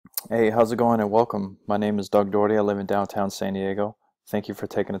Hey, how's it going and welcome. My name is Doug Doherty. I live in downtown San Diego. Thank you for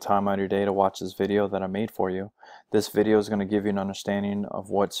taking the time out of your day to watch this video that I made for you. This video is going to give you an understanding of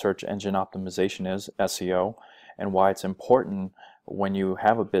what search engine optimization is, SEO, and why it's important when you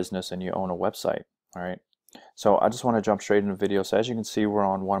have a business and you own a website. All right. So I just want to jump straight into the video. So as you can see, we're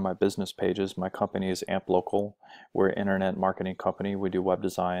on one of my business pages. My company is Amp Local. We're an internet marketing company. We do web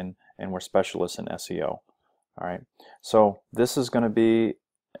design and we're specialists in SEO. All right. So this is going to be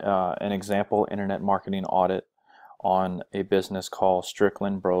an example internet marketing audit on a business called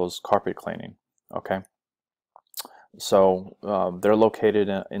Strickland Bros Carpet Cleaning. Okay, so they're located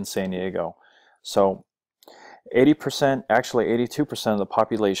in San Diego. So 80%, actually 82% of the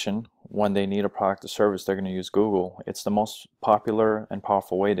population, when they need a product or service, they're going to use Google. It's the most popular and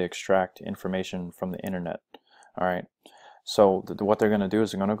powerful way to extract information from the internet. All right. So what they're going to do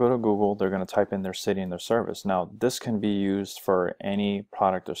is they're going to go to Google, they're going to type in their city and their service. Now this can be used for any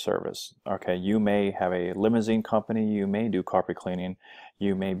product or service. Okay, you may have a limousine company, you may do carpet cleaning,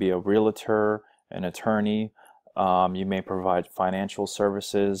 you may be a realtor, an attorney, you may provide financial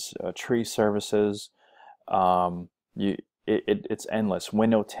services, tree services, it's endless.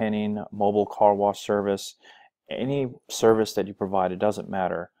 Window tinting, mobile car wash service, any service that you provide, it doesn't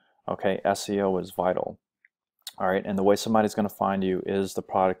matter. Okay, SEO is vital. All right, and the way somebody's going to find you is the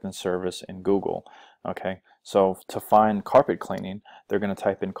product and service in Google. Okay, so to find carpet cleaning, they're going to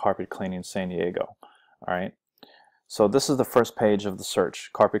type in carpet cleaning San Diego. All right, so this is the first page of the search,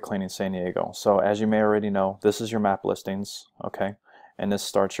 carpet cleaning San Diego. So as you may already know, this is your map listings. Okay, and this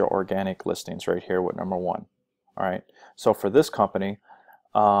starts your organic listings right here with number 1. All right, so for this company,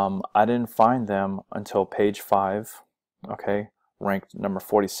 I didn't find them until page 5. Okay, ranked number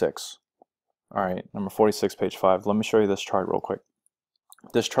 46. All right, number 46, page 5. Let me show you this chart real quick.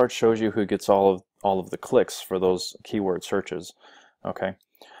 This chart shows you who gets all of the clicks for those keyword searches. Okay,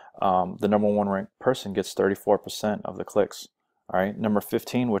 the number 1 ranked person gets 34% of the clicks. All right, number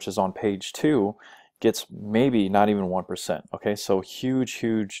 15, which is on page 2, gets maybe not even 1%. Okay, so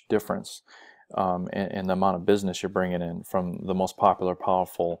huge difference in the amount of business you're bringing in from the most popular,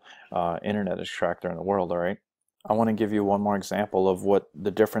 powerful internet extractor in the world. All right. I want to give you one more example of what the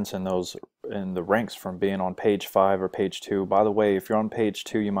difference in the ranks from being on page 5 or page 2. By the way, if you're on page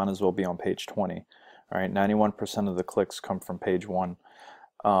 2, you might as well be on page 20. All right, 91% of the clicks come from page 1.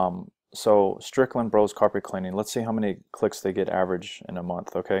 So Strickland Bros Carpet Cleaning, let's see how many clicks they get average in a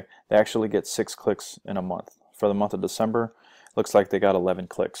month. Okay, they actually get 6 clicks in a month. For the month of December, looks like they got 11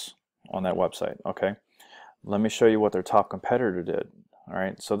 clicks on that website. Okay, let me show you what their top competitor did. All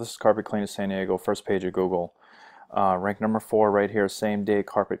right, so this is Carpet Cleaning San Diego, first page of Google. Rank number 4 right here, Same Day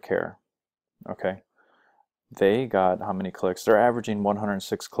Carpet Care. Okay, they got how many clicks? They're averaging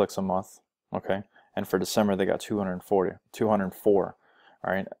 106 clicks a month. Okay, and for December they got 204.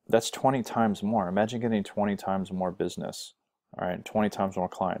 All right, that's 20 times more. Imagine getting 20 times more business. All right, 20 times more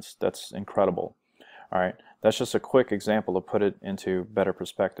clients. That's incredible. All right, that's just a quick example to put it into better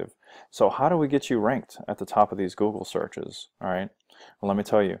perspective. So how do we get you ranked at the top of these Google searches? All right, well, let me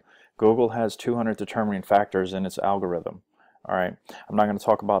tell you. Google has 200 determining factors in its algorithm. All right, I'm not going to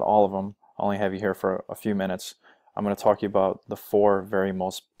talk about all of them. I only have you here for a few minutes. I'm going to talk to you about the 4 very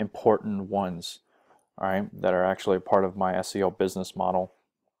most important ones, all right, that are actually part of my SEO business model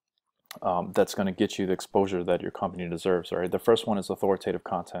that's going to get you the exposure that your company deserves. All right, the first one is authoritative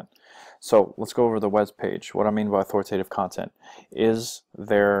content. So let's go over the web page. What I mean by authoritative content is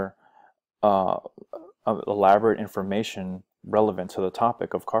there elaborate information relevant to the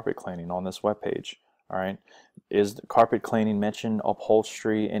topic of carpet cleaning on this web page. All right, is the carpet cleaning mentioned,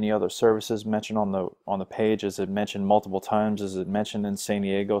 upholstery, any other services mentioned on the page? Is it mentioned multiple times? Is it mentioned in San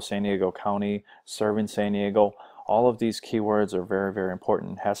Diego County, serving San Diego? All of these keywords are very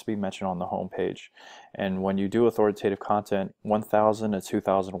important. It has to be mentioned on the home page. And when you do authoritative content, 1,000 to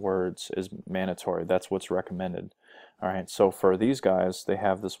 2,000 words is mandatory. That's what's recommended. All right, so for these guys, they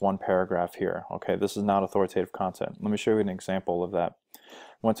have this 1 paragraph here. Okay, this is not authoritative content. Let me show you an example of that.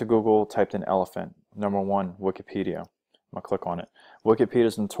 Went to Google, typed in elephant. Number 1, Wikipedia. I'm gonna click on it. Wikipedia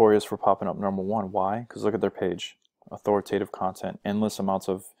is notorious for popping up number 1. Why? Because look at their page. Authoritative content, endless amounts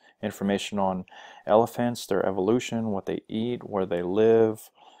of information on elephants, their evolution, what they eat, where they live,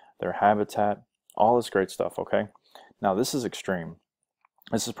 their habitat, all this great stuff. Okay, now this is extreme.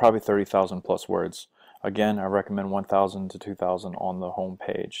 This is probably 30,000 plus words. Again, I recommend 1,000 to 2,000 on the home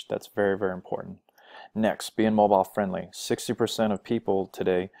page. That's very important. Next, being mobile friendly. 60% of people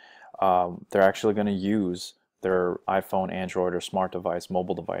today, they're actually going to use their iPhone, Android, or smart device,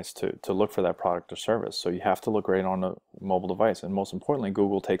 mobile device to look for that product or service. So you have to look great on a mobile device. And most importantly,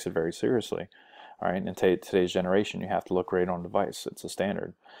 Google takes it very seriously. All right, in today's generation, you have to look great on device. It's a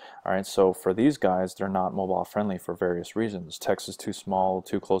standard. All right, so for these guys, they're not mobile friendly for various reasons. Text is too small,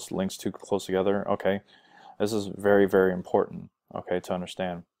 too close, links too close together. Okay, this is very, very important, okay, to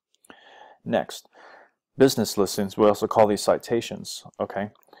understand. Next, business listings. We also call these citations.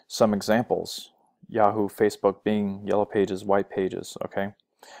 Okay, some examples: Yahoo, Facebook, Bing, Yellow Pages, White Pages. Okay,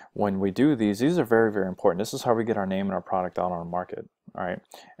 when we do these are very, very important. This is how we get our name and our product out on the market. All right,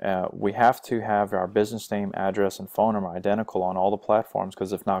 we have to have our business name, address, and phone number identical on all the platforms,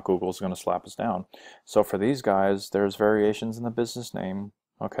 because if not, Google's going to slap us down. So for these guys, there's variations in the business name.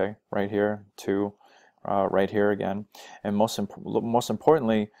 Okay, right here, right here again, and most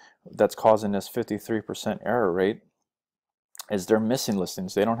importantly, that's causing this 53% error rate is they're missing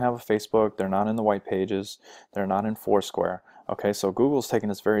listings. They don't have a Facebook, they're not in the white pages, they're not in Foursquare. Okay, so Google's taking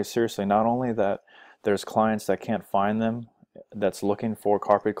this very seriously. Not only that there's clients that can't find them, that's looking for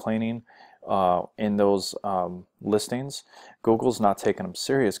carpet cleaning in those listings, Google's not taking them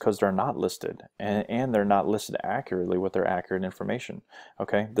serious because they're not listed, and they're not listed accurately with their accurate information.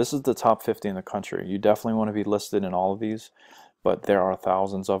 Okay, this is the top 50 in the country. You definitely want to be listed in all of these, but there are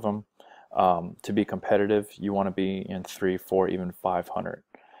thousands of them. To be competitive, you want to be in 3, 4, even 500.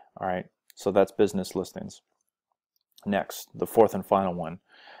 All right, so that's business listings. Next, the fourth and final one,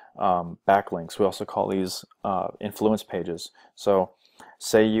 backlinks. We also call these influence pages. So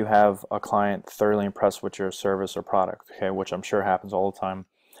say you have a client thoroughly impressed with your service or product, okay, which I'm sure happens all the time.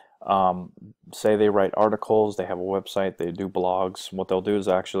 Say they write articles, they have a website, they do blogs. What they'll do is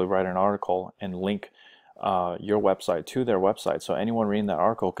actually write an article and link your website to their website, so anyone reading that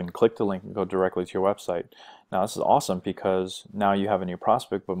article can click the link and go directly to your website. Now this is awesome because now you have a new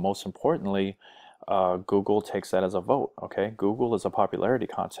prospect, but most importantly, Google takes that as a vote. Okay, Google is a popularity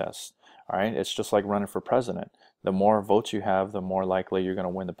contest. All right, it's just like running for president. The more votes you have, the more likely you're going to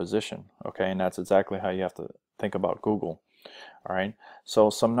win the position. Okay, and that's exactly how you have to think about Google. All right, so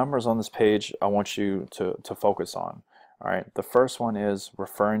some numbers on this page I want you to focus on. All right, the first one is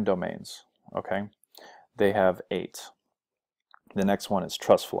referring domains. Okay, they have 8. The next one is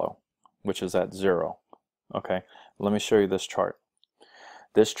trust flow, which is at 0. Okay, let me show you this chart.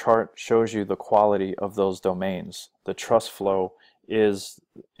 This chart shows you the quality of those domains. The trust flow is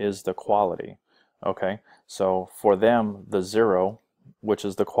the quality. Okay, so for them, the 0, which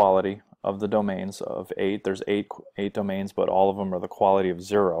is the quality of the domains of 8, there's eight domains, but all of them are the quality of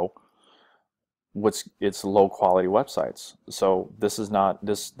 0. It's low quality websites. So this is not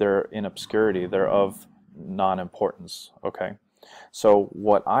they're in obscurity. They're of non-importance. Okay, so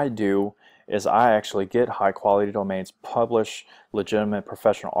what I do is I actually get high quality domains, publish legitimate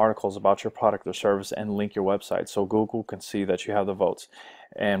professional articles about your product or service, and link your website so Google can see that you have the votes.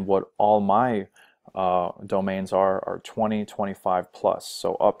 And what all my domains are 20, 25 plus,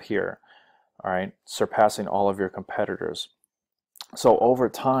 so up here. All right, surpassing all of your competitors. So over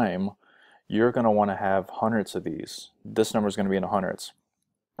time, you're going to want to have hundreds of these. This number is going to be in the hundreds.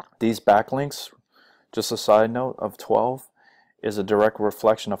 These backlinks, just a side note, of 12 is a direct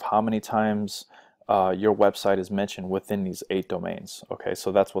reflection of how many times your website is mentioned within these 8 domains. Okay,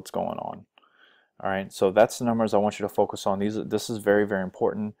 so that's what's going on. All right, so that's the numbers I want you to focus on. This is very, very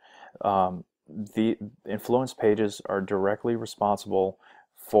important. The influence pages are directly responsible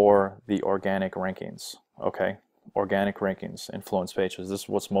for the organic rankings. Okay, organic rankings, influence pages. This is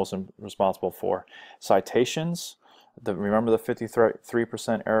what's most responsible for. Citations, remember the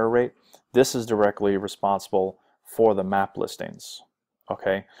 53% error rate? This is directly responsible for the map listings.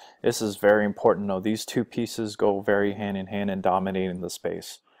 Okay, this is very important. No, these two pieces go very hand in hand in dominating the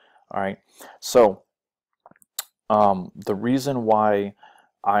space. All right, so the reason why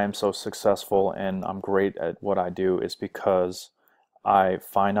I am so successful and I'm great at what I do is because I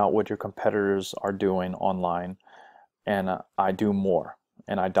find out what your competitors are doing online, and I do more,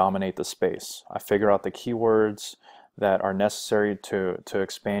 and I dominate the space. I figure out the keywords that are necessary to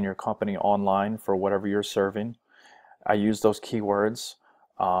expand your company online for whatever you're serving. I use those keywords.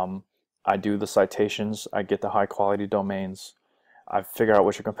 I do the citations. I get the high quality domains. I figure out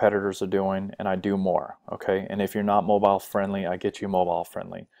what your competitors are doing, and I do more. Okay, and if you're not mobile friendly, I get you mobile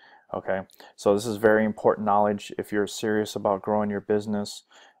friendly. Okay, so this is very important knowledge if you're serious about growing your business,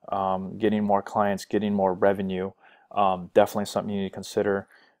 getting more clients, getting more revenue. Definitely something you need to consider.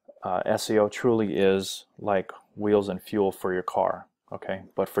 SEO truly is like wheels and fuel for your car, okay,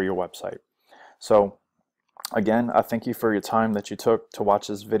 but for your website. So again, I thank you for your time that you took to watch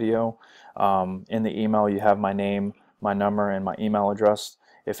this video. In the email you have my name, my number, and my email address.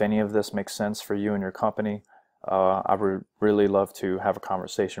 If any of this makes sense for you and your company, I would really love to have a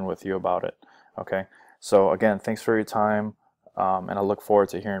conversation with you about it. Okay, so again, thanks for your time, and I look forward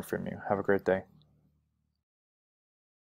to hearing from you. Have a great day.